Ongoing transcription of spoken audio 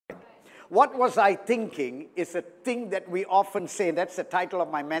What was I thinking is a thing that we often say. That's the title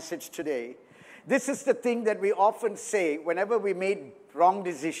of my message today. This is the thing that we often say whenever we made wrong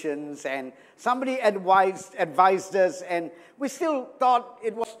decisions and somebody advised us and we still thought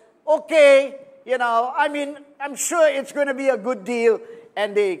it was okay, I'm sure it's going to be a good deal.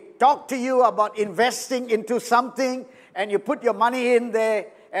 And they talk to you about investing into something and you put your money in there,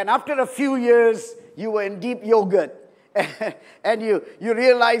 and after a few years, you were in deep yogurt. And you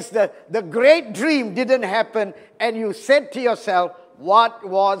realize that the great dream didn't happen, and you said to yourself, what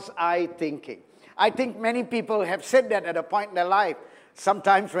was I thinking? I think many people have said that at a point in their life.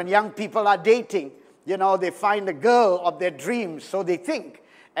 Sometimes when young people are dating, they find a girl of their dreams, so they think.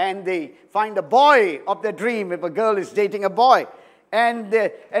 And they find a boy of their dream if a girl is dating a boy. And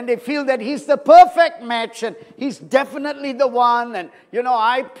they feel that he's the perfect match and he's definitely the one. And,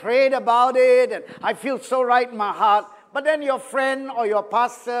 I prayed about it and I feel so right in my heart. But then your friend or your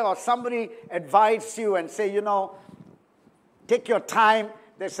pastor or somebody advised you and say, take your time.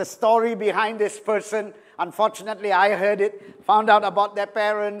 There's a story behind this person. Unfortunately, I heard it, found out about their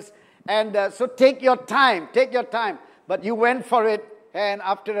parents. And so take your time. But you went for it. And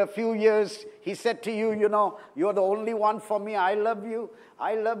after a few years, he said to you, you're the only one for me. I love you.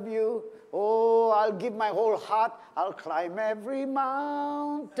 Oh, I'll give my whole heart. I'll climb every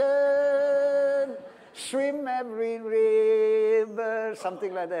mountain, swim every river,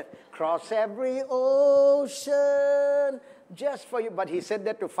 something like that. Cross every ocean, just for you. But he said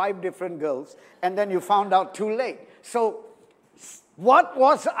that to 5 different girls. And then you found out too late. So what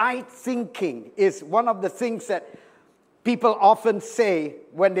was I thinking is one of the things that people often say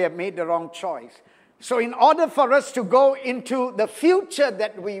when they have made the wrong choice. So in order for us to go into the future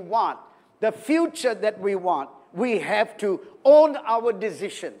that we want, we have to own our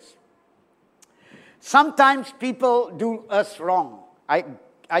decisions. Sometimes people do us wrong. I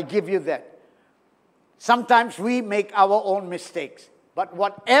give you that. Sometimes we make our own mistakes. But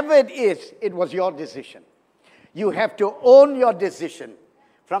whatever it is, it was your decision. You have to own your decision.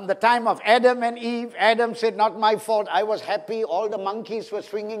 From the time of Adam and Eve, Adam said, not my fault, I was happy, all the monkeys were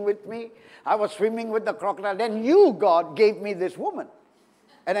swinging with me, I was swimming with the crocodile. Then you, God, gave me this woman.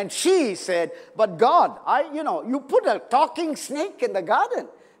 And then she said, but God, you put a talking snake in the garden.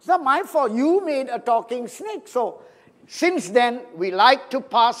 It's not my fault, you made a talking snake. So since then, we like to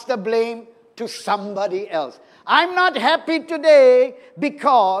pass the blame to somebody else. I'm not happy today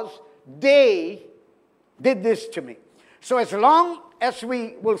because they did this to me. So as long as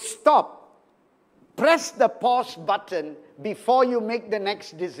we will stop, press the pause button before you make the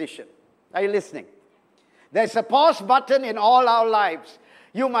next decision. Are you listening? There's a pause button in all our lives.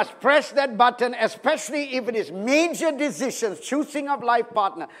 You must press that button, especially if it is major decisions, choosing of life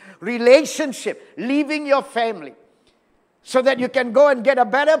partner, relationship, leaving your family, so that you can go and get a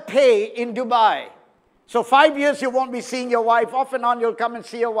better pay in Dubai. So 5 years you won't be seeing your wife. Off and on you'll come and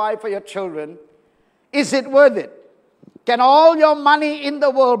see your wife or your children. Is it worth it? Can all your money in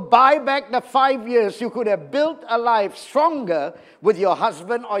the world buy back the 5 years you could have built a life stronger with your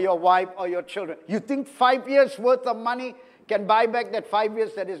husband or your wife or your children? You think 5 years worth of money can buy back that 5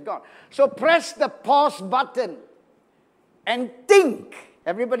 years that is gone? So press the pause button and think.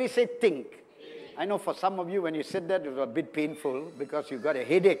 Everybody say think. I know for some of you when you said that it was a bit painful because you got a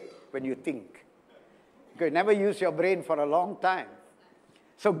headache when you think. Because you never use your brain for a long time.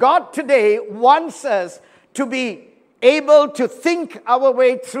 So God today wants us to be able to think our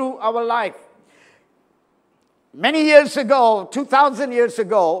way through our life. Many years ago, 2,000 years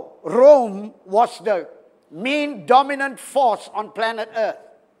ago, Rome was the main dominant force on planet Earth.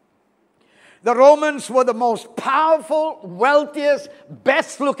 The Romans were the most powerful, wealthiest,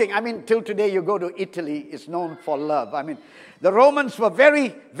 best looking. Till today you go to Italy, it's known for love. The Romans were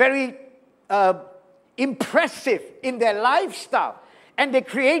very, very impressive in their lifestyle. And they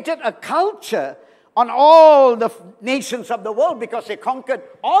created a culture on all the nations of the world because they conquered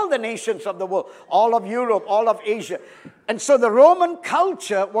all the nations of the world, all of Europe, all of Asia. And so the Roman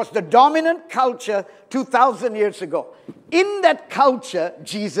culture was the dominant culture 2,000 years ago. In that culture,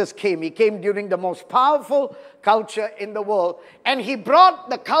 Jesus came. He came during the most powerful culture in the world. And he brought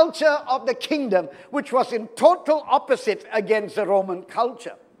the culture of the kingdom, which was in total opposite against the Roman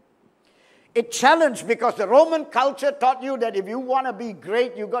culture. It challenged because the Roman culture taught you that if you want to be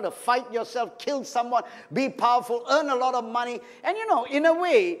great, you've got to fight yourself, kill someone, be powerful, earn a lot of money. And in a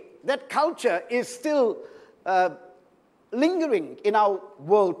way, that culture is still lingering in our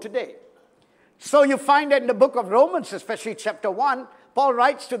world today. So you find that in the book of Romans, especially chapter 1, Paul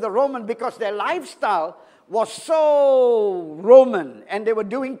writes to the Romans because their lifestyle was so Roman and they were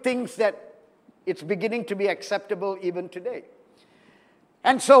doing things that it's beginning to be acceptable even today.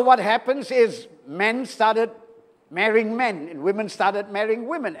 And so what happens is men started marrying men and women started marrying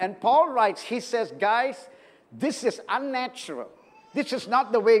women. And Paul writes, he says, guys, this is unnatural. This is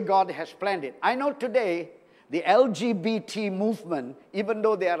not the way God has planned it. I know today the LGBT movement, even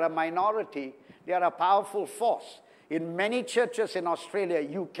though they are a minority, they are a powerful force. In many churches in Australia,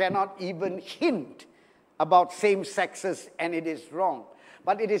 you cannot even hint about same sexes, and it is wrong.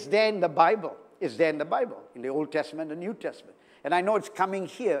 But it is there in the Bible. It's there in the Bible, in the Old Testament and New Testament. And I know it's coming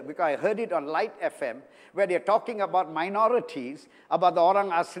here because I heard it on Light FM, where they're talking about minorities, about the Orang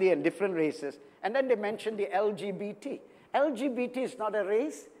Asli and different races. And then they mention the LGBT. LGBT is not a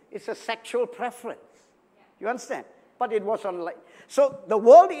race, it's a sexual preference. You understand? But it was on light. So the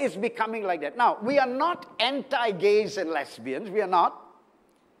world is becoming like that. Now, we are not anti-gays and lesbians. We are not.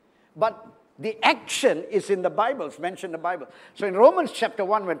 But the action is in the Bible. It's mentioned in the Bible. So in Romans chapter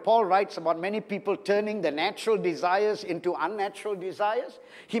 1, when Paul writes about many people turning the natural desires into unnatural desires,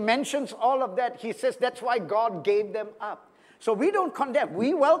 he mentions all of that. He says that's why God gave them up. So we don't condemn.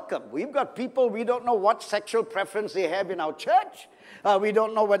 We welcome. We've got people, we don't know what sexual preference they have in our church. We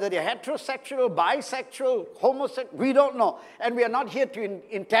don't know whether they're heterosexual, bisexual, homosexual. We don't know. And we are not here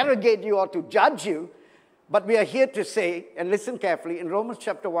to interrogate you or to judge you. But we are here to say, and listen carefully, in Romans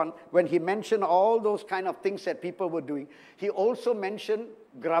chapter 1, when he mentioned all those kind of things that people were doing, he also mentioned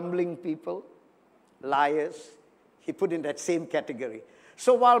grumbling people, liars. He put in that same category.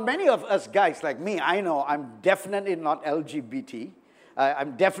 So while many of us guys, like me, I know I'm definitely not LGBT.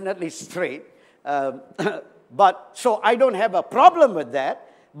 I'm definitely straight. But so I don't have a problem with that.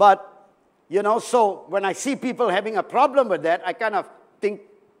 But, you know, so when I see people having a problem with that, I kind of think,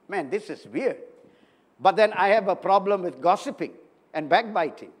 man, this is weird. But then I have a problem with gossiping and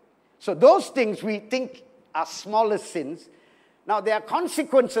backbiting. So those things we think are smaller sins. Now, there are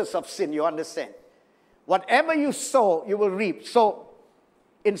consequences of sin, you understand. Whatever you sow, you will reap. So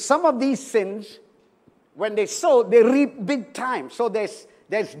in some of these sins, when they sow, they reap big time. So there's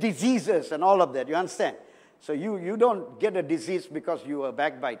diseases and all of that, you understand? So you don't get a disease because you are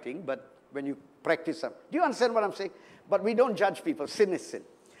backbiting, but when you practice some. Do you understand what I'm saying? But we don't judge people. Sin is sin.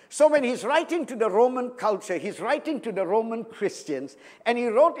 So when he's writing to the Roman culture, he's writing to the Roman Christians, and he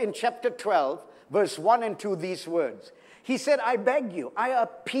wrote in chapter 12, verse 1 and 2, these words. He said, I beg you, I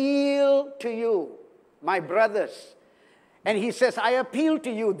appeal to you, my brothers. And he says, I appeal to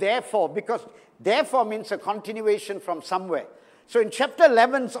you, therefore, because therefore means a continuation from somewhere. So in chapter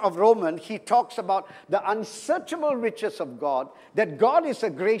 11 of Romans, he talks about the unsearchable riches of God, that God is a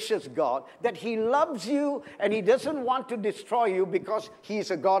gracious God, that he loves you and he doesn't want to destroy you because he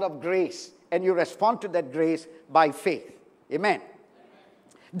is a God of grace. And you respond to that grace by faith. Amen.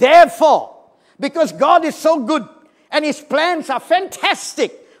 Therefore, because God is so good and his plans are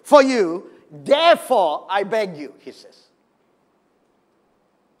fantastic for you, therefore, I beg you, he says.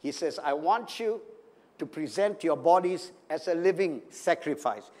 He says, I want you to present your bodies as a living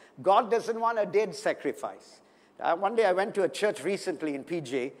sacrifice. God doesn't want a dead sacrifice. One day I went to a church recently in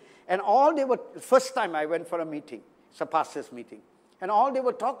PJ, and first time I went for a meeting, it's a pastor's meeting, and all they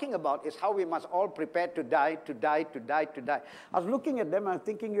were talking about is how we must all prepare to die, to die, to die, to die. I was looking at them and I'm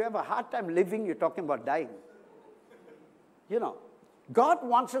thinking, you have a hard time living, you're talking about dying. You know, God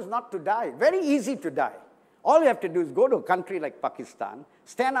wants us not to die. Very easy to die. All you have to do is go to a country like Pakistan,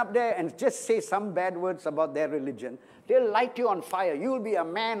 stand up there and just say some bad words about their religion. They'll light you on fire. You will be a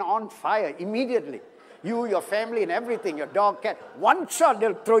man on fire immediately. You, your family and everything, your dog, cat. One shot,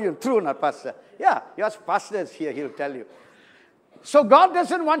 they'll throw you through, not pastor. Yeah, your pastor is here, he'll tell you. So God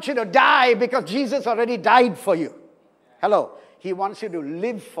doesn't want you to die because Jesus already died for you. Hello. He wants you to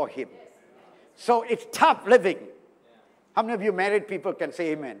live for him. So it's tough living. How many of you married people can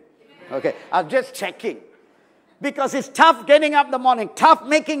say amen? Okay, I was just checking. Because it's tough getting up in the morning, tough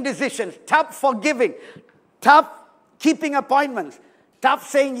making decisions, tough forgiving, tough keeping appointments, tough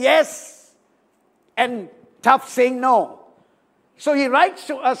saying yes, and tough saying no. So he writes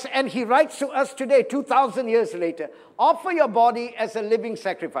to us, and he writes to us today, 2,000 years later, offer your body as a living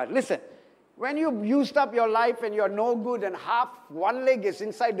sacrifice. Listen, when you've used up your life and you're no good and one leg is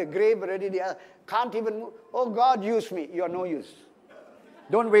inside the grave already, the other can't even move. Oh, God, use me. You're no use.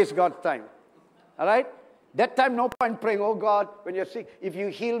 Don't waste God's time. All right? That time, no point praying, oh God, when you're sick, if you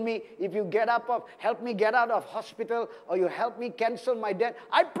heal me, if you help me get out of hospital, or you help me cancel my debt,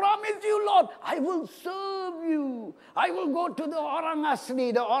 I promise you, Lord, I will serve you. I will go to the Orang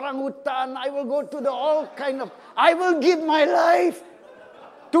Asli, the Orang Utan, I will go to I will give my life.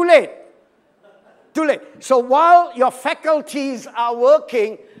 Too late. Too late. So while your faculties are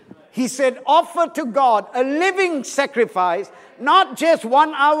working, he said, offer to God a living sacrifice, not just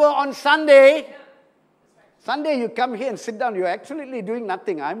 1 hour on Sunday. Sunday you come here and sit down. You're absolutely doing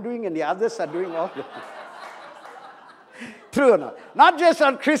nothing. I'm doing and the others are doing all the True or not? Not just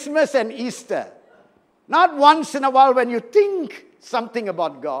on Christmas and Easter. Not once in a while when you think something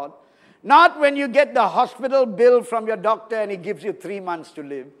about God. Not when you get the hospital bill from your doctor and he gives you 3 months to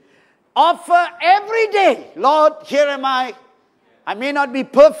live. Offer every day. Lord, here am I. I may not be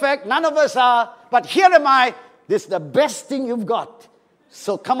perfect. None of us are. But here am I. This is the best thing you've got.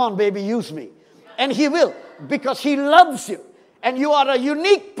 So come on, baby, use me. And he will. Because he loves you. And you are a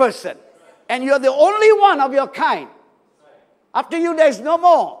unique person. And you're the only one of your kind. After you, there's no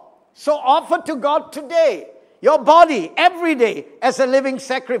more. So offer to God today your body every day as a living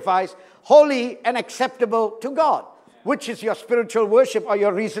sacrifice, holy and acceptable to God, which is your spiritual worship or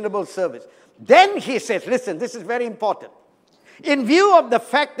your reasonable service. Then he says, listen, this is very important. In view of the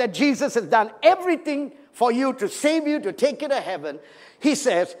fact that Jesus has done everything for you to save you, to take you to heaven, he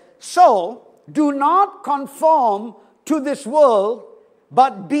says, so do not conform to this world,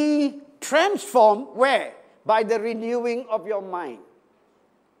 but be transformed, where? By the renewing of your mind.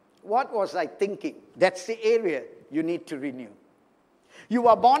 What was I thinking? That's the area you need to renew. You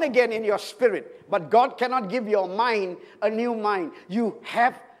are born again in your spirit, but God cannot give your mind a new mind.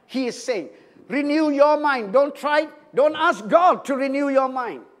 He is saying, renew your mind. Don't ask God to renew your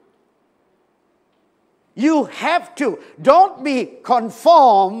mind. You have to. Don't be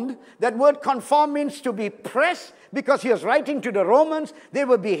conformed. That word conform means to be pressed, because he was writing to the Romans. They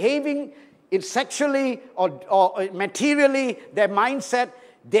were behaving sexually or materially, their mindset.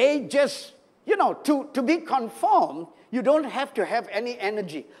 They just, to be conformed, you don't have to have any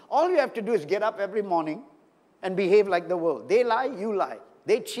energy. All you have to do is get up every morning and behave like the world. They lie, you lie.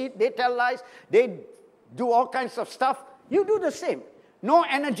 They cheat, they tell lies, they do all kinds of stuff. You do the same. No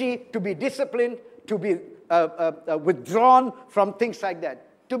energy to be disciplined, to be withdrawn from things like that.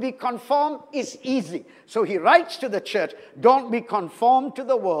 To be conformed is easy. So he writes to the church, don't be conformed to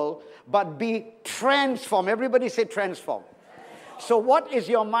the world, but be transformed. Everybody say transformed. So what is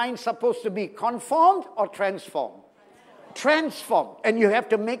your mind supposed to be? Conformed or transformed? Transformed. And you have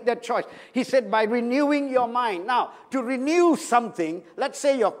to make that choice. He said by renewing your mind. Now, to renew something, let's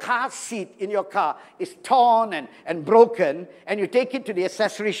say your car seat in your car is torn and broken, and you take it to the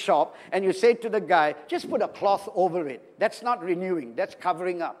accessory shop, and you say to the guy, just put a cloth over it. That's not renewing. That's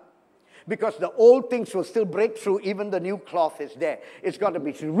covering up. Because the old things will still break through, even the new cloth is there. It's got to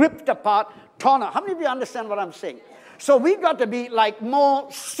be ripped apart, torn out. How many of you understand what I'm saying? So we've got to be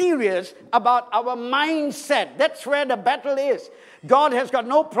more serious about our mindset. That's where the battle is. God has got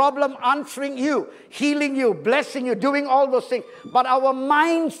no problem answering you, healing you, blessing you, doing all those things. But our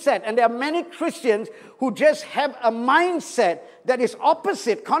mindset, and there are many Christians who just have a mindset that is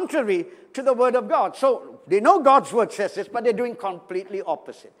opposite, contrary to the Word of God. So they know God's Word says this, but they're doing completely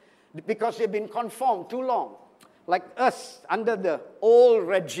opposite. Because they've been conformed too long. Like us, under the old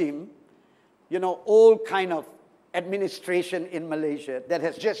regime, old kind of administration in Malaysia that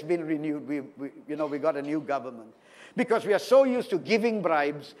has just been renewed. We got a new government. Because we are so used to giving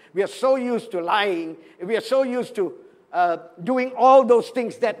bribes, we are so used to lying, we are so used to doing all those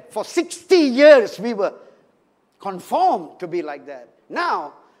things that for 60 years we were conformed to be like that.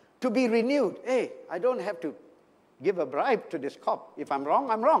 Now, to be renewed, hey, I don't have to give a bribe to this cop. If I'm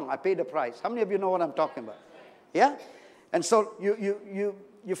wrong, I'm wrong. I pay the price. How many of you know what I'm talking about? Yeah? And so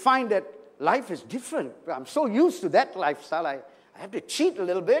you find that life is different. I'm so used to that lifestyle. I have to cheat a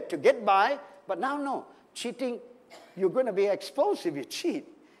little bit to get by. But now, no. Cheating, you're going to be exposed if you cheat,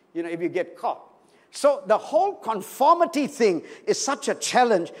 if you get caught. So the whole conformity thing is such a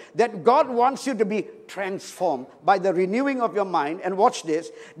challenge that God wants you to be transformed by the renewing of your mind. And watch this,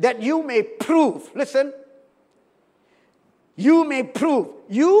 that you may prove, listen, you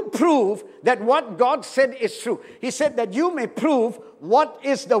prove that what God said is true. He said that you may prove what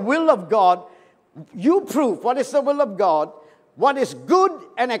is the will of God. You prove what is the will of God, what is good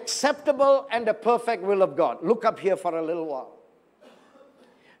and acceptable and the perfect will of God. Look up here for a little while.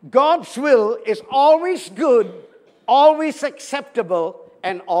 God's will is always good, always acceptable,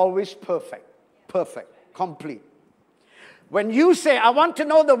 and always perfect. Perfect, complete. When you say, I want to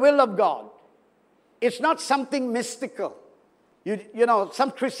know the will of God, it's not something mystical.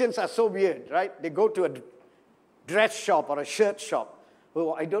 Some Christians are so weird, right? They go to a dress shop or a shirt shop.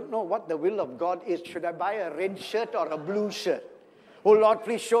 Oh, I don't know what the will of God is. Should I buy a red shirt or a blue shirt? Oh, Lord,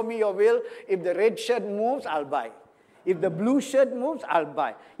 please show me your will. If the red shirt moves, I'll buy. If the blue shirt moves, I'll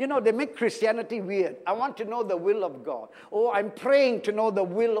buy. They make Christianity weird. I want to know the will of God. Oh, I'm praying to know the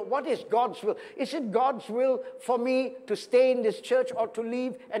will. What is God's will? Is it God's will for me to stay in this church or to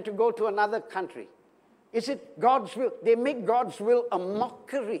leave and to go to another country? Is it God's will? They make God's will a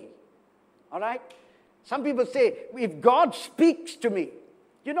mockery. All right? Some people say, if God speaks to me,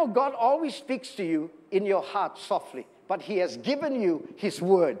 you know, God always speaks to you in your heart softly. But He has given you His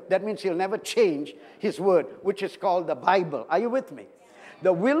word. That means He'll never change His word, which is called the Bible. Are you with me?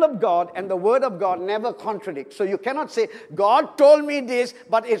 The will of God and the word of God never contradict. So you cannot say, God told me this,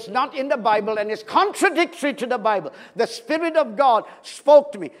 but it's not in the Bible and it's contradictory to the Bible. The Spirit of God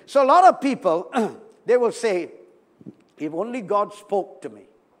spoke to me. So a lot of people, they will say, if only God spoke to me.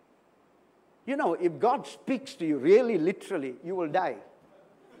 You know, if God speaks to you really literally, you will die.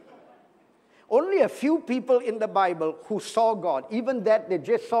 Only a few people in the Bible who saw God, even that they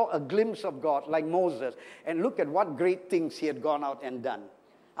just saw a glimpse of God, like Moses, and look at what great things he had gone out and done.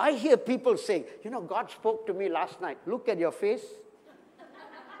 I hear people saying, you know, God spoke to me last night. Look at your face.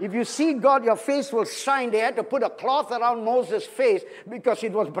 If you see God, your face will shine. They had to put a cloth around Moses' face because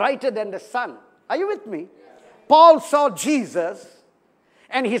it was brighter than the sun. Are you with me? Paul saw Jesus,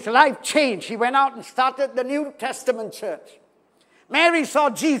 and his life changed. He went out and started the New Testament church. Mary saw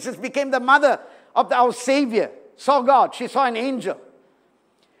Jesus, became the mother of our Savior, saw God. She saw an angel.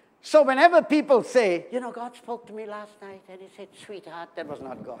 So whenever people say, you know, God spoke to me last night, and He said, sweetheart, that was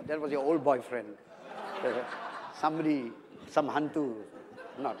not God. That was your old boyfriend. Somebody, some hantu.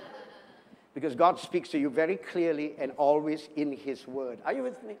 Not. Because God speaks to you very clearly and always in His word. Are you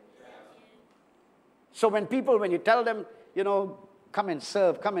with me? So when you tell them, you know, come and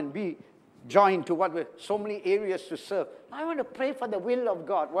serve, come and be joined to what we're, so many areas to serve. I want to pray for the will of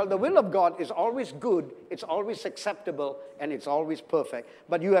God. Well, the will of God is always good, it's always acceptable, and it's always perfect.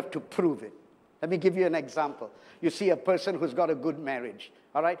 But you have to prove it. Let me give you an example. You see a person who's got a good marriage,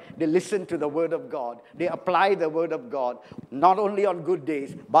 all right? They listen to the Word of God. They apply the Word of God, not only on good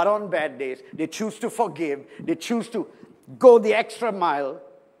days, but on bad days. They choose to forgive. They choose to go the extra mile.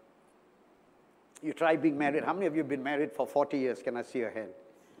 You try being married. How many of you have been married for 40 years? Can I see your hand?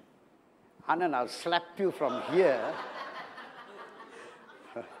 Anand, I'll slap you from here.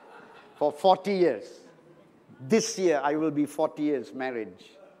 For 40 years. This year, I will be 40 years marriage.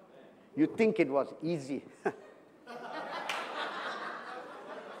 You think it was easy.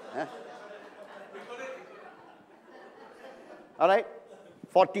 Huh? All right?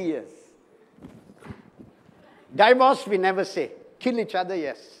 40 years. Divorce, we never say. Kill each other,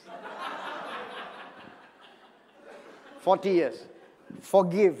 yes. 40 years.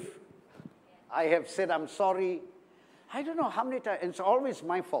 Forgive. I have said, I'm sorry. I don't know how many times. It's always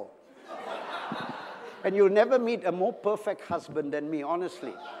my fault. And you'll never meet a more perfect husband than me,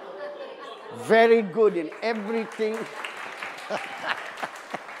 honestly. Very good in everything.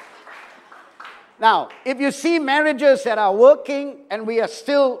 Now, if you see marriages that are working and we are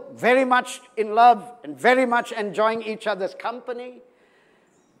still very much in love and very much enjoying each other's company,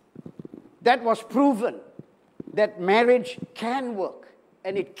 that was proven that marriage can work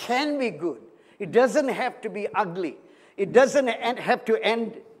and it can be good. It doesn't have to be ugly. It doesn't have to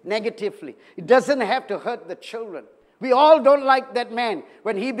end negatively. It doesn't have to hurt the children. We all don't like that man.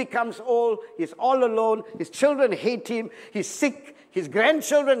 When he becomes old, he's all alone. His children hate him. He's sick. His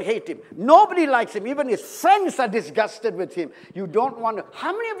grandchildren hate him. Nobody likes him. Even his friends are disgusted with him. You don't want to.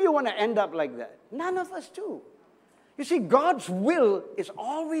 How many of you want to end up like that? None of us do. You see, God's will is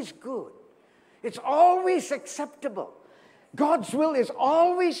always good. It's always acceptable. God's will is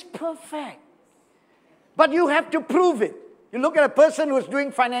always perfect. But you have to prove it. You look at a person who's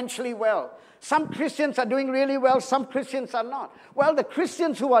doing financially well. Some Christians are doing really well, some Christians are not. Well, the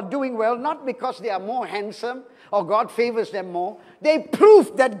Christians who are doing well, not because they are more handsome or God favors them more, they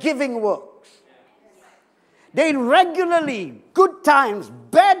prove that giving works. They regularly, good times,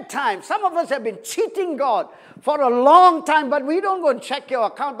 bad times. Some of us have been cheating God for a long time, but we don't go and check your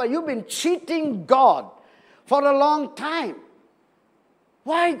account, but you've been cheating God for a long time.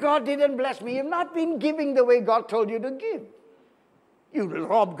 Why God didn't bless me? You've not been giving the way God told you to give. You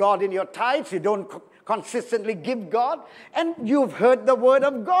rob God in your tithes. You don't consistently give God. And you've heard the word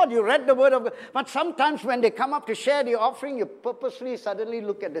of God. You read the word of God. But sometimes when they come up to share the offering, you purposely suddenly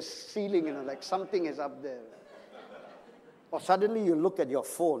look at the ceiling, like something is up there. Or suddenly you look at your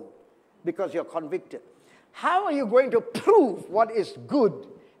phone because you're convicted. How are you going to prove what is good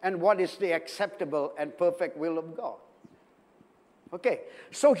and what is the acceptable and perfect will of God? Okay,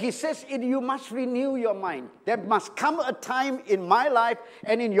 so he says, you must renew your mind. There must come a time in my life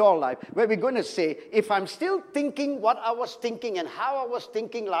and in your life where we're going to say, if I'm still thinking what I was thinking and how I was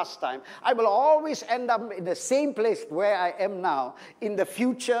thinking last time, I will always end up in the same place where I am now. In the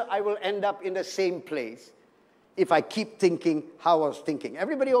future, I will end up in the same place if I keep thinking how I was thinking.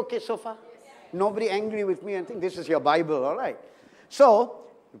 Everybody okay so far? Yes. Nobody angry with me and think this is your Bible, all right? So,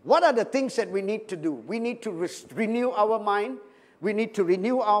 what are the things that we need to do? We need to renew our mind. We need to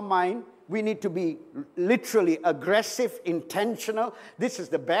renew our mind We need to be literally aggressive, intentional. This is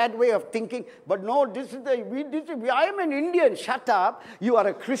the bad way of thinking. But no, I am an Indian. Shut up. You are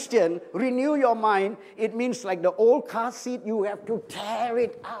a Christian. Renew your mind. It means like the old car seat, you have to tear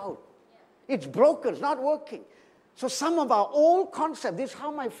it out. It's broken. It's not working. So some of our old concepts, this is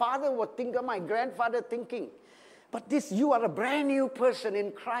how my father would think, or my grandfather thinking. But you are a brand new person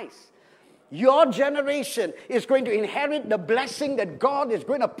in Christ. Your generation is going to inherit the blessing that God is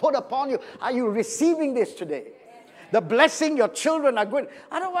going to put upon you. Are you receiving this today? The blessing your children are going.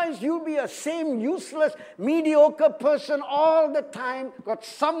 Otherwise, you'll be a same useless, mediocre person all the time, got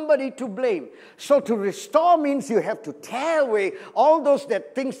somebody to blame. So to restore means you have to tear away all those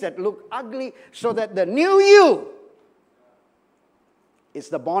things that look ugly so that the new you is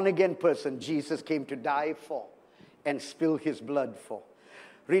the born-again person Jesus came to die for and spill his blood for.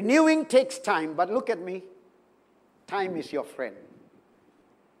 Renewing takes time, but look at me. Time is your friend.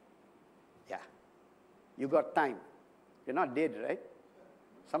 Yeah. You got time. You're not dead, right?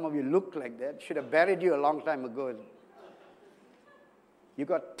 Some of you look like that. Should have buried you a long time ago. You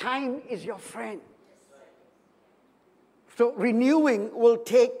got time is your friend. So renewing will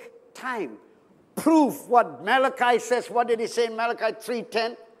take time. Prove what Malachi says. What did he say in Malachi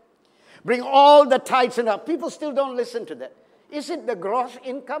 3:10? Bring all the tithes and up. People still don't listen to that. Is it the gross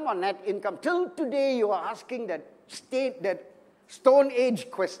income or net income? Till today you are asking that Stone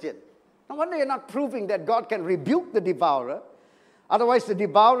Age question. No wonder you're not proving that God can rebuke the devourer. Otherwise the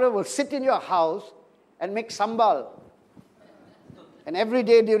devourer will sit in your house and make sambal. And every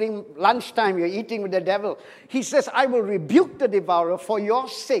day during lunchtime you're eating with the devil. He says, I will rebuke the devourer for your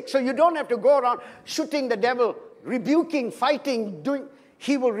sake. So you don't have to go around shooting the devil, rebuking, fighting, doing...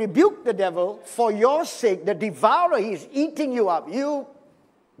 He will rebuke the devil for your sake. The devourer, he's eating you up. You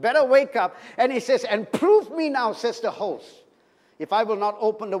better wake up. And he says, and prove me now, says the host, if I will not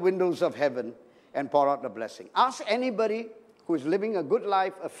open the windows of heaven and pour out the blessing. Ask anybody who is living a good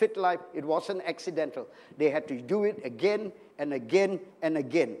life, a fit life. It wasn't accidental. They had to do it again and again and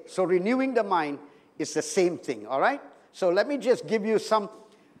again. So renewing the mind is the same thing, all right? So let me just give you some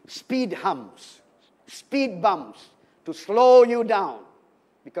speed bumps to slow you down.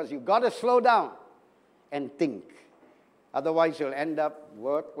 Because you've got to slow down and think. Otherwise, you'll end up,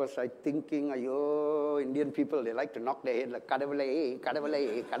 what was I thinking? Ayo, Indian people, they like to knock their head like, kadavale,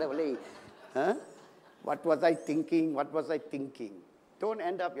 kadavale, kadavale. Huh? What was I thinking? What was I thinking? Don't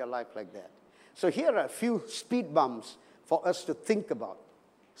end up your life like that. So here are a few speed bumps for us to think about.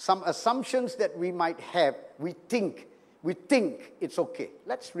 Some assumptions that we might have, we think it's okay.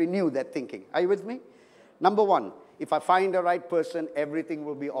 Let's renew that thinking. Are you with me? Number one. If I find the right person, everything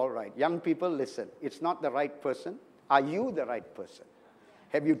will be all right. Young people, listen. It's not the right person. Are you the right person?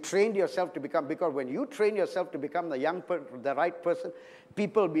 Have you trained yourself to become? Because when you train yourself to become the right person,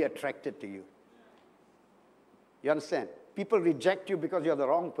 people will be attracted to you. You understand? People reject you because you're the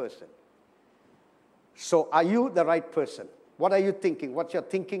wrong person. So are you the right person? What are you thinking? What's your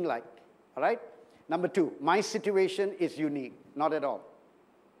thinking like? All right? Number two, my situation is unique. Not at all.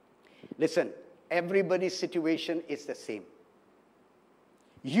 Listen. Everybody's situation is the same.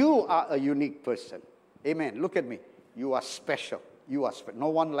 You are a unique person. Amen. Look at me. You are special. You are no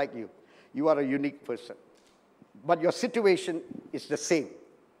one like you. You are a unique person. But your situation is the same.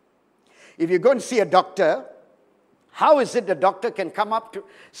 If you go and see a doctor, how is it the doctor can come up to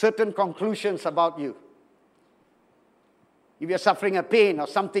certain conclusions about you? If you're suffering a pain or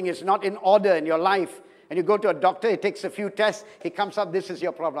something is not in order in your life, and you go to a doctor, he takes a few tests, he comes up, this is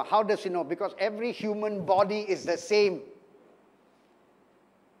your problem. How does he know? Because every human body is the same.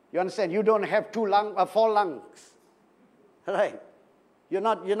 You understand? You don't have 4 lungs. Right?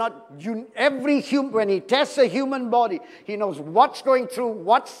 When he tests a human body, he knows what's going through,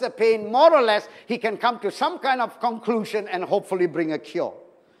 what's the pain. More or less, he can come to some kind of conclusion and hopefully bring a cure.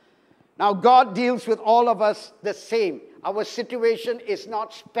 Now, God deals with all of us the same. Our situation is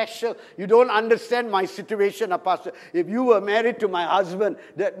not special. You don't understand my situation, Pastor. If you were married to my husband,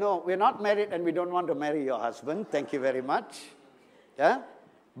 no, we're not married and we don't want to marry your husband. Thank you very much. Yeah?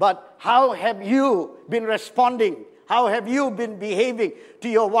 But how have you been responding? How have you been behaving to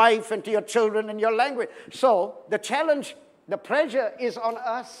your wife and to your children and your language? So the challenge, the pressure is on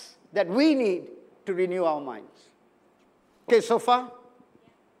us that we need to renew our minds. Okay, so far?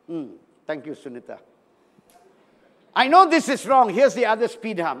 Thank you, Sunita. I know this is wrong. Here's the other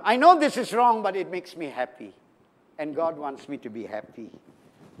speed hump. I know this is wrong, but it makes me happy. And God wants me to be happy.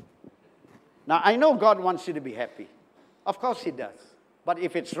 Now, I know God wants you to be happy. Of course He does. But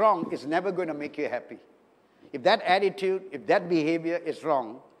if it's wrong, it's never going to make you happy. If that attitude, if that behavior is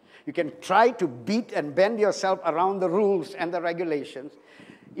wrong, you can try to beat and bend yourself around the rules and the regulations.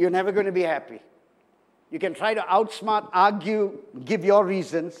 you're never going to be happy. You can try to outsmart, argue, give your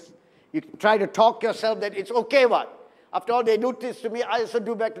reasons. You try to talk yourself that it's okay, what? After all, they do this to me, I also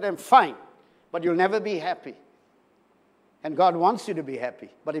do back to them. Fine. But you'll never be happy. And God wants you to be happy.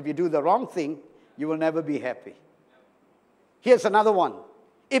 But if you do the wrong thing, you will never be happy. Here's another one.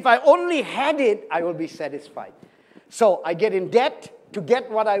 If I only had it, I will be satisfied. So I get in debt to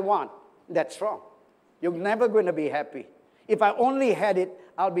get what I want. That's wrong. You're never going to be happy. If I only had it,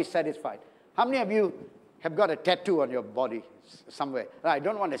 I'll be satisfied. How many of you have got a tattoo on your body somewhere? I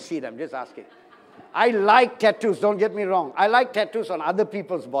don't want to see them, just asking. I like tattoos, don't get me wrong. I like tattoos on other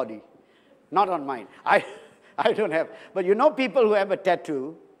people's body, not on mine. I don't have. But you know people who have a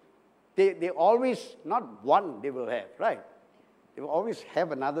tattoo, they always, not one they will have, right? They will always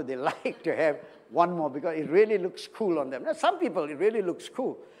have another. They like to have one more because it really looks cool on them. Now, some people, it really looks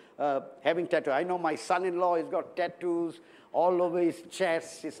cool having tattoo. I know my son-in-law has got tattoos all over his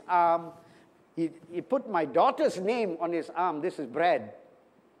chest, his arm. He put my daughter's name on his arm. This is Brad.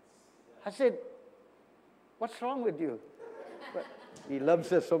 I said, what's wrong with you? But he loves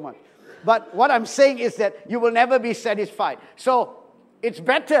her so much. But what I'm saying is that you will never be satisfied. So it's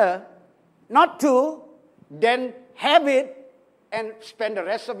better not to than have it and spend the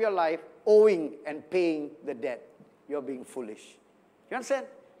rest of your life owing and paying the debt. You're being foolish. You understand?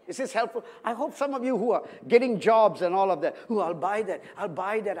 Is this helpful? I hope some of you who are getting jobs and all of that, I'll buy that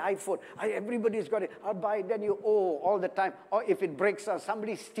iPhone. Everybody's got it. I'll buy it. Then you owe all the time. Or if it breaks down,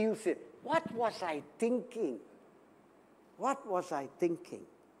 somebody steals it. What was I thinking? What was I thinking?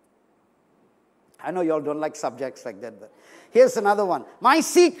 I know you all don't like subjects like that, but here's another one. My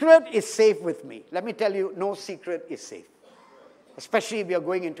secret is safe with me. Let me tell you, no secret is safe. Especially if you're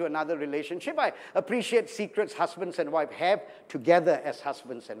going into another relationship. I appreciate secrets husbands and wives have together as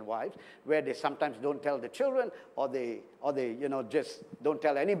husbands and wives, where they sometimes don't tell the children, or they just don't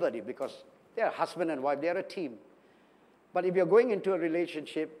tell anybody because they're husband and wife, they're a team. But if you're going into a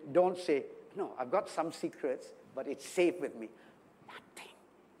relationship, don't say, no, I've got some secrets, but it's safe with me. Nothing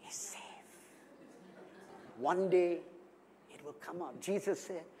is safe. One day, it will come out. Jesus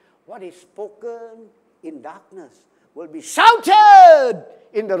said, what is spoken in darkness will be shouted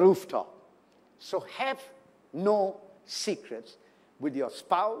in the rooftop. So have no secrets with your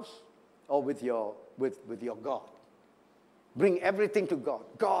spouse or with your God. Bring everything to God.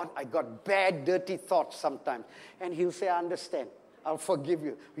 God, I got bad, dirty thoughts sometimes. And he'll say, I understand. I'll forgive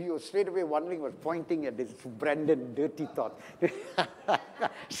you. You were straight away wondering, was pointing at this Brandon dirty thought.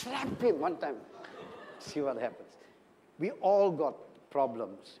 Slap him one time. See what happens. We all got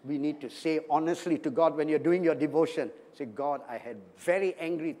problems. We need to say honestly to God when you're doing your devotion. Say, God, I had very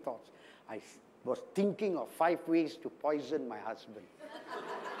angry thoughts. I was thinking of 5 ways to poison my husband.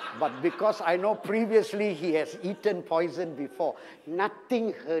 But because I know previously he has eaten poison before,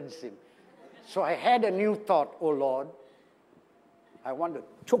 nothing hurts him. So I had a new thought, oh Lord, I want to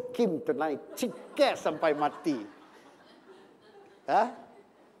choke him tonight. Chikke sampai mati. Huh?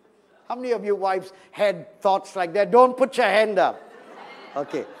 How many of you wives had thoughts like that? Don't put your hand up.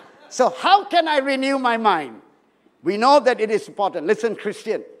 Okay. So how can I renew my mind? We know that it is important. Listen,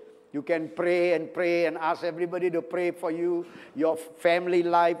 Christian, you can pray and ask everybody to pray for you. Your family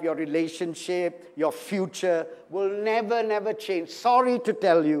life, your relationship, your future will never change. Sorry to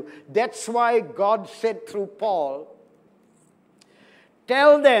tell you. That's why God said through Paul,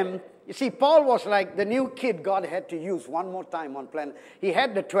 tell them, you see, Paul was like the new kid God had to use one more time on planet. He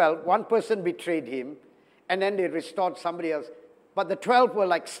had the 12. One person betrayed him, and then they restored somebody else. But the 12 were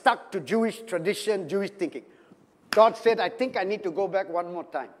like stuck to Jewish tradition, Jewish thinking. God said, I think I need to go back one more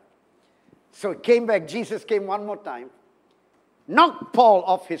time. So he came back. Jesus came one more time, knocked Paul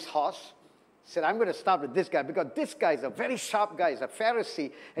off his horse, said, I'm going to start with this guy because this guy is a very sharp guy. He's a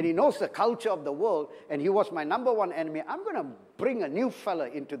Pharisee, and he knows the culture of the world, and he was my number one enemy. I'm going to bring a new fella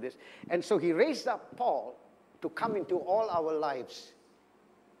into this. And so he raised up Paul to come into all our lives.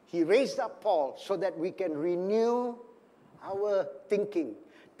 He raised up Paul so that we can renew our thinking.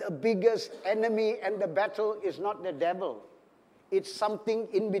 The biggest enemy and the battle is not the devil. It's something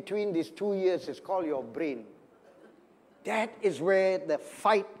in between these 2 years. It's called your brain. That is where the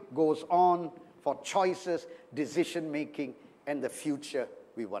fight goes on for choices, decision-making, and the future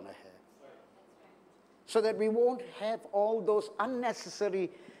we want to have. So that we won't have all those unnecessary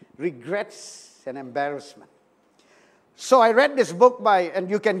regrets and embarrassment. So I read this book and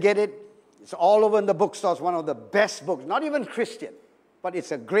you can get it. It's all over in the bookstores, one of the best books. Not even Christian, but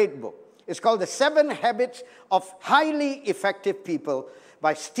it's a great book. It's called The 7 Habits of Highly Effective People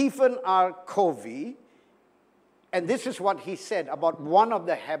by Stephen R. Covey. And this is what he said about one of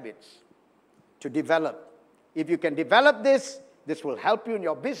the habits to develop. If you can develop this, This will help you in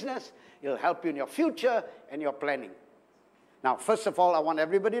your business. It'll help you in your future and your planning. Now, first of all, I want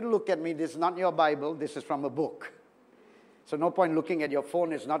everybody to look at me. This is not your Bible. This is from a book. So no point looking at your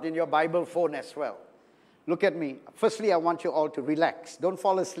phone. It's not in your Bible phone as well. Look at me. Firstly, I want you all to relax. Don't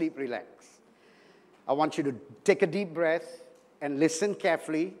fall asleep. Relax. I want you to take a deep breath and listen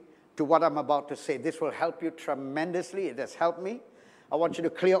carefully to what I'm about to say. This will help you tremendously. It has helped me. I want you to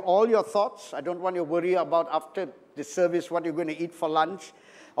clear all your thoughts. I don't want you to worry about after the service what you're going to eat for lunch.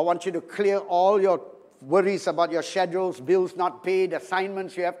 I want you to clear all your worries about your schedules, bills not paid,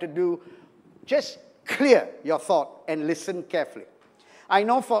 assignments you have to do. Just clear your thought and listen carefully. I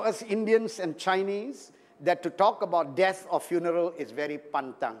know for us Indians and Chinese that to talk about death or funeral is very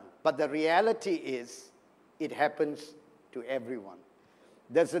pantang. But the reality is it happens to everyone.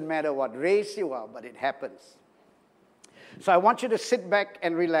 Doesn't matter what race you are, but it happens. So I want you to sit back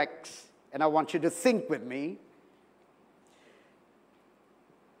and relax, and I want you to think with me.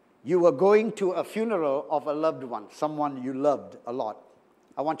 You are going to a funeral of a loved one, someone you loved a lot.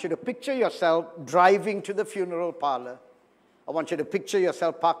 I want you to picture yourself driving to the funeral parlor. I want you to picture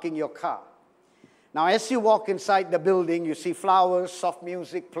yourself parking your car. Now, as you walk inside the building, you see flowers, soft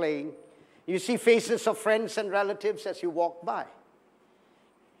music playing. You see faces of friends and relatives as you walk by.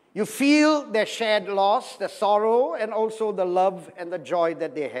 You feel their shared loss, the sorrow, and also the love and the joy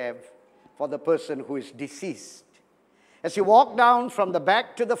that they have for the person who is deceased. As you walk down from the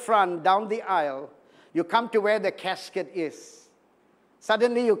back to the front, down the aisle, you come to where the casket is.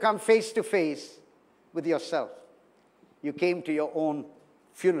 Suddenly, you come face to face with yourself. You came to your own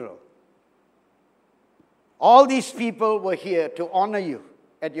funeral. All these people were here to honor you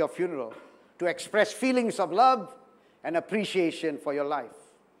at your funeral, to express feelings of love and appreciation for your life.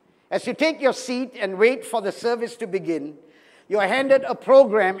 As you take your seat and wait for the service to begin, you are handed a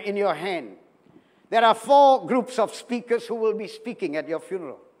program in your hand. There are 4 groups of speakers who will be speaking at your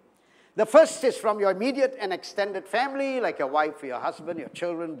funeral. The first is from your immediate and extended family, like your wife, your husband, your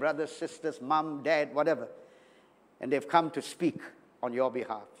children, brothers, sisters, mom, dad, whatever. And they've come to speak on your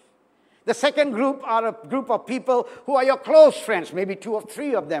behalf. The second group are a group of people who are your close friends, maybe 2 or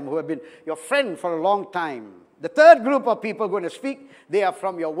 3 of them who have been your friend for a long time. The third group of people going to speak, they are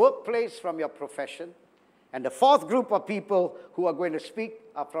from your workplace, from your profession. And the fourth group of people who are going to speak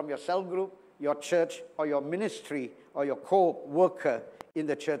are from your cell group, your church, or your ministry, or your co-worker in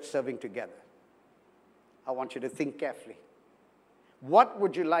the church serving together. I want you to think carefully. What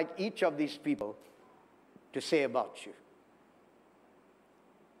would you like each of these people to say about you?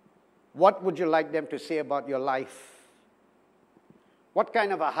 What would you like them to say about your life? What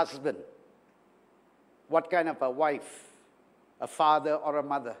kind of a husband? What kind of a wife? A father or a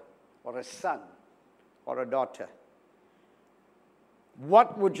mother? Or a son? Or a daughter?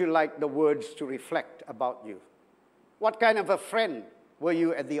 What would you like the words to reflect about you? What kind of a friend were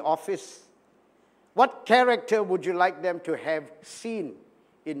you at the office? What character would you like them to have seen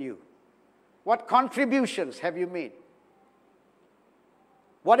in you? What contributions have you made?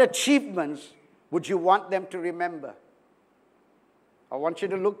 What achievements would you want them to remember? I want you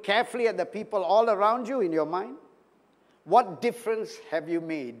to look carefully at the people all around you in your mind. What difference have you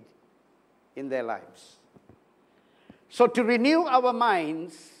made in their lives? So to renew our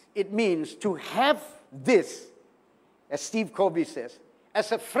minds, it means to have this, as Steve Covey says,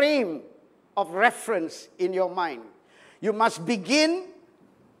 as a frame of reference in your mind. You must begin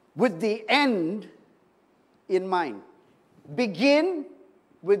with the end in mind. Begin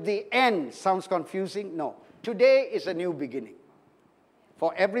with the end. Sounds confusing? No. Today is a new beginning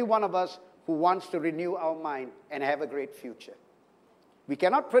for every one of us who wants to renew our mind and have a great future. We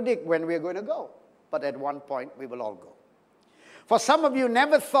cannot predict when we're going to go, but at one point we will all go. For some of you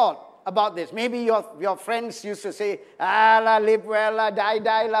never thought about this. Maybe your friends used to say, la, live well, la,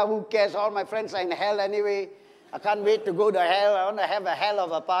 die, la, who cares? All my friends are in hell anyway. I can't wait to go to hell. I want to have a hell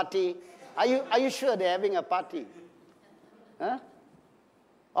of a party. Are you sure they're having a party? Huh?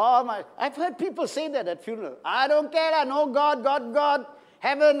 Oh, I've heard people say that at funerals. I don't care, I know God.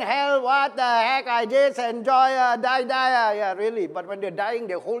 Heaven, hell, what the heck, I just enjoy, die. Yeah, really. But when they're dying,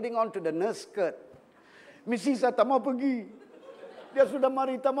 they're holding on to the nurse skirt. Missy, saya tak mau pergi. Dia sudah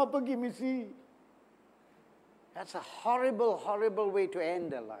mari, tak mau pergi, Missy. That's a horrible, horrible way to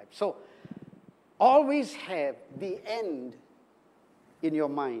end their life. So, always have the end in your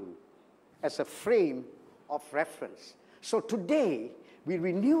mind as a frame of reference. So today, we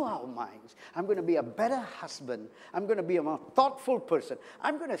renew our minds. I'm going to be a better husband. I'm going to be a more thoughtful person.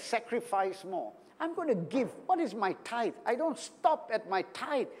 I'm going to sacrifice more. I'm going to give. What is my tithe? I don't stop at my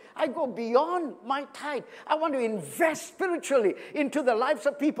tithe. I go beyond my tithe. I want to invest spiritually into the lives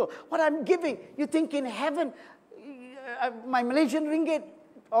of people. What I'm giving, you think in heaven, my Malaysian ringgit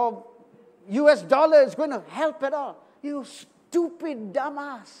or US dollar is going to help at all. You stupid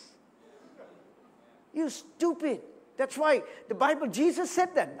dumbass. You stupid. That's why the Bible, Jesus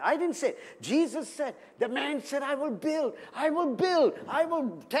said that. I didn't say it. Jesus said, the man said, I will build, I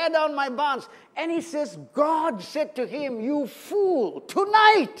will tear down my barns. And he says, God said to him, you fool,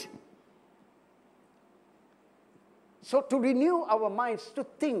 tonight. So to renew our minds, to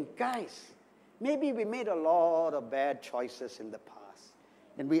think, guys, maybe we made a lot of bad choices in the past.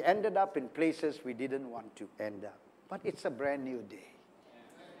 And we ended up in places we didn't want to end up. But it's a brand new day.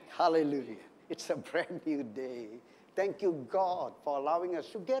 Hallelujah. It's a brand new day. Thank you, God, for allowing us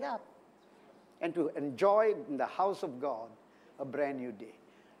to get up and to enjoy in the house of God a brand new day.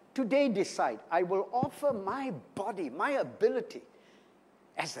 Today decide, I will offer my body, my ability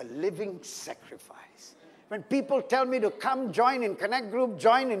as a living sacrifice. When people tell me to come join in Connect Group,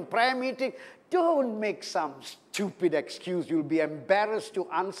 join in prayer meeting, don't make some stupid excuse. You'll be embarrassed to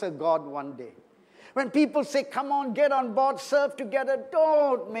answer God one day. When people say, come on, get on board, serve together,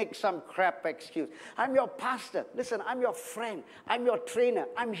 don't make some crap excuse. I'm your pastor. Listen, I'm your friend. I'm your trainer.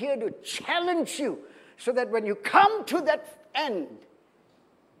 I'm here to challenge you so that when you come to that end,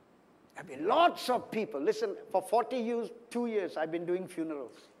 there'll be lots of people. Listen, for 42 years, I've been doing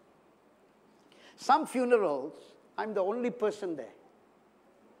funerals. Some funerals, I'm the only person there.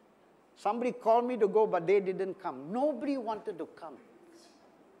 Somebody called me to go, but they didn't come. Nobody wanted to come.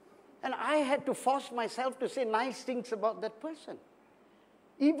 And I had to force myself to say nice things about that person.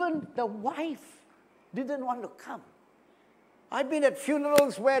 Even the wife didn't want to come. I've been at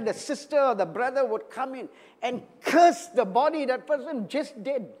funerals where the sister or the brother would come in and curse the body that person just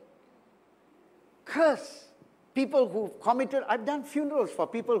did. Curse people who've committed, I've done funerals for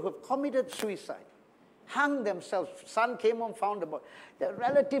people who've committed suicide. Hung themselves. Son came home, found the body. The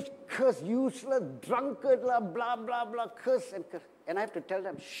relatives curse, useless, drunkard, blah, blah, blah, curse and curse. And I have to tell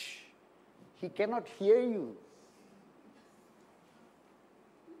them, shh. He cannot hear you.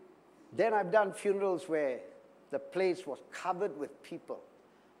 Then I've done funerals where the place was covered with people.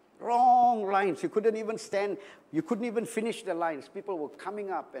 Long lines. You couldn't even stand. You couldn't even finish the lines. People were coming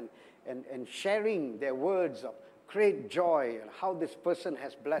up and sharing their words of great joy and how this person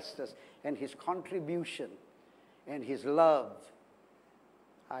has blessed us and his contribution and his love.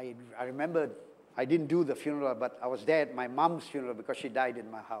 I remember I didn't do the funeral, but I was there at my mom's funeral because she died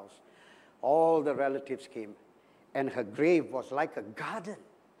in my house. All the relatives came, and her grave was like a garden.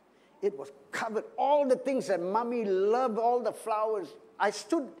 It was covered, all the things that mommy loved, all the flowers. I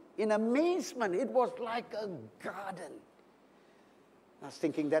stood in amazement. It was like a garden. I was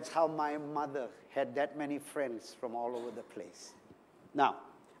thinking that's how my mother had that many friends from all over the place. Now,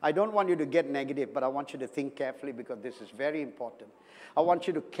 I don't want you to get negative, but I want you to think carefully because this is very important. I want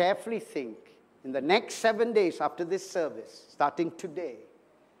you to carefully think in the next 7 days after this service, starting today,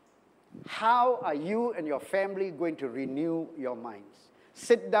 how are you and your family going to renew your minds?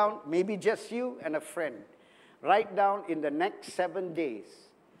 Sit down, maybe just you and a friend. Write down in the next 7 days,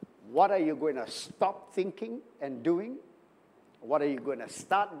 what are you going to stop thinking and doing? What are you going to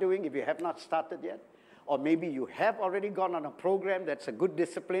start doing if you have not started yet? Or maybe you have already gone on a program that's a good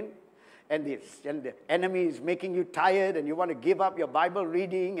discipline, and the enemy is making you tired, and you want to give up your Bible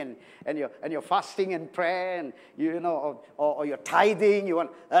reading and your fasting and prayer, and or your tithing. You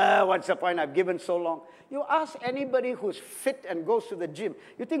want, what's the point? I've given so long. You ask anybody who's fit and goes to the gym.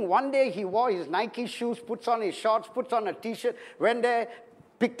 You think one day he wore his Nike shoes, puts on his shorts, puts on a T-shirt, went there,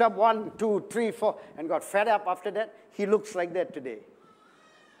 picked up 1, 2, 3, 4, and got fed up after that? He looks like that today.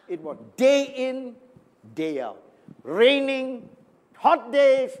 It was day in, day out. Raining, hot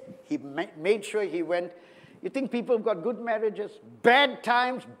days, he made sure he went. You think people got good marriages? Bad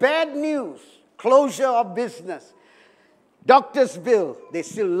times, bad news, closure of business, doctor's bill. They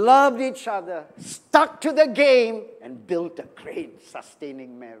still loved each other, stuck to the game, and built a great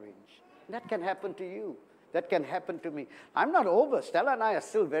sustaining marriage. That can happen to you. That can happen to me. I'm not over. Stella and I are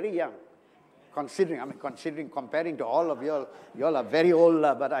still very young. Considering comparing to all of y'all. Y'all are very old,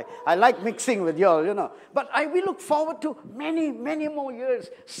 but I like mixing with y'all, But we look forward to many, many more years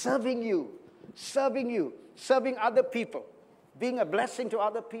serving you, serving other people, being a blessing to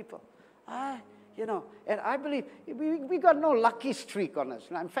other people. And I believe we got no lucky streak on us.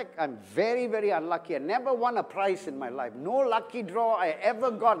 In fact, I'm very, very unlucky. I never won a prize in my life. No lucky draw I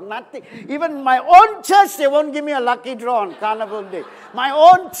ever got, nothing. Even my own church, they won't give me a lucky draw on Carnival Day. My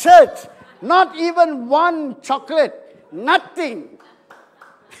own church. Not even one chocolate. Nothing.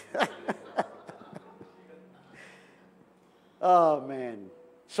 Oh, man.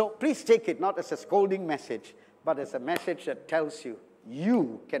 So please take it not as a scolding message, but as a message that tells you,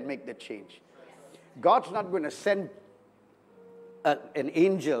 you can make the change. God's not going to send an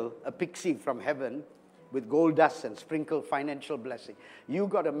angel, a pixie from heaven, with gold dust and sprinkle financial blessing. You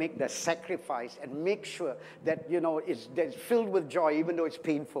got to make the sacrifice and make sure that, it's filled with joy, even though it's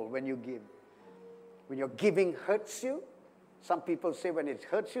painful when you give. When your giving hurts you, some people say when it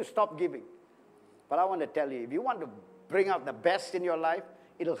hurts you, stop giving. But I want to tell you, if you want to bring out the best in your life,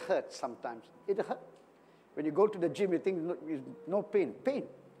 it'll hurt sometimes. It'll hurt. When you go to the gym, you think no pain. Pain.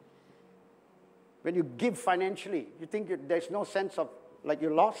 When you give financially, you think there's no sense of like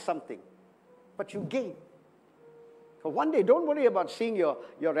you lost something. But you gain. So one day, don't worry about seeing your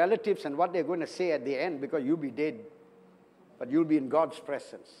relatives and what they're going to say at the end, because you'll be dead. But you'll be in God's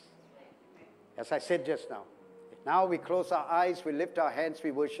presence. As I said just now. Now we close our eyes, we lift our hands,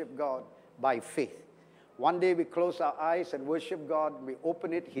 we worship God by faith. One day we close our eyes and worship God. We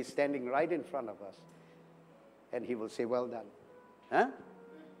open it, He's standing right in front of us. And He will say, well done. Huh?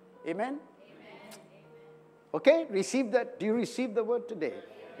 Amen? Okay, receive that. Do you receive the word today?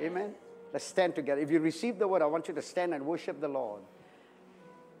 Amen. Let's stand together. If you receive the word, I want you to stand and worship the Lord.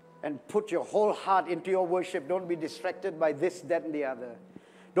 And put your whole heart into your worship. Don't be distracted by this, that, and the other.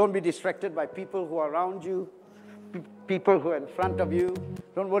 Don't be distracted by people who are around you, people who are in front of you.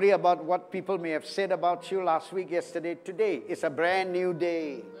 Don't worry about what people may have said about you last week, yesterday. Today is a brand new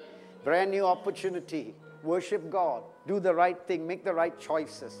day. Brand new opportunity. Worship God. Do the right thing. Make the right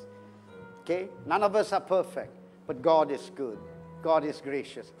choices. Okay? None of us are perfect, but God is good. God is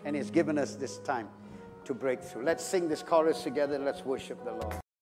gracious, and He's given us this time to break through. Let's sing this chorus together and let's worship the Lord.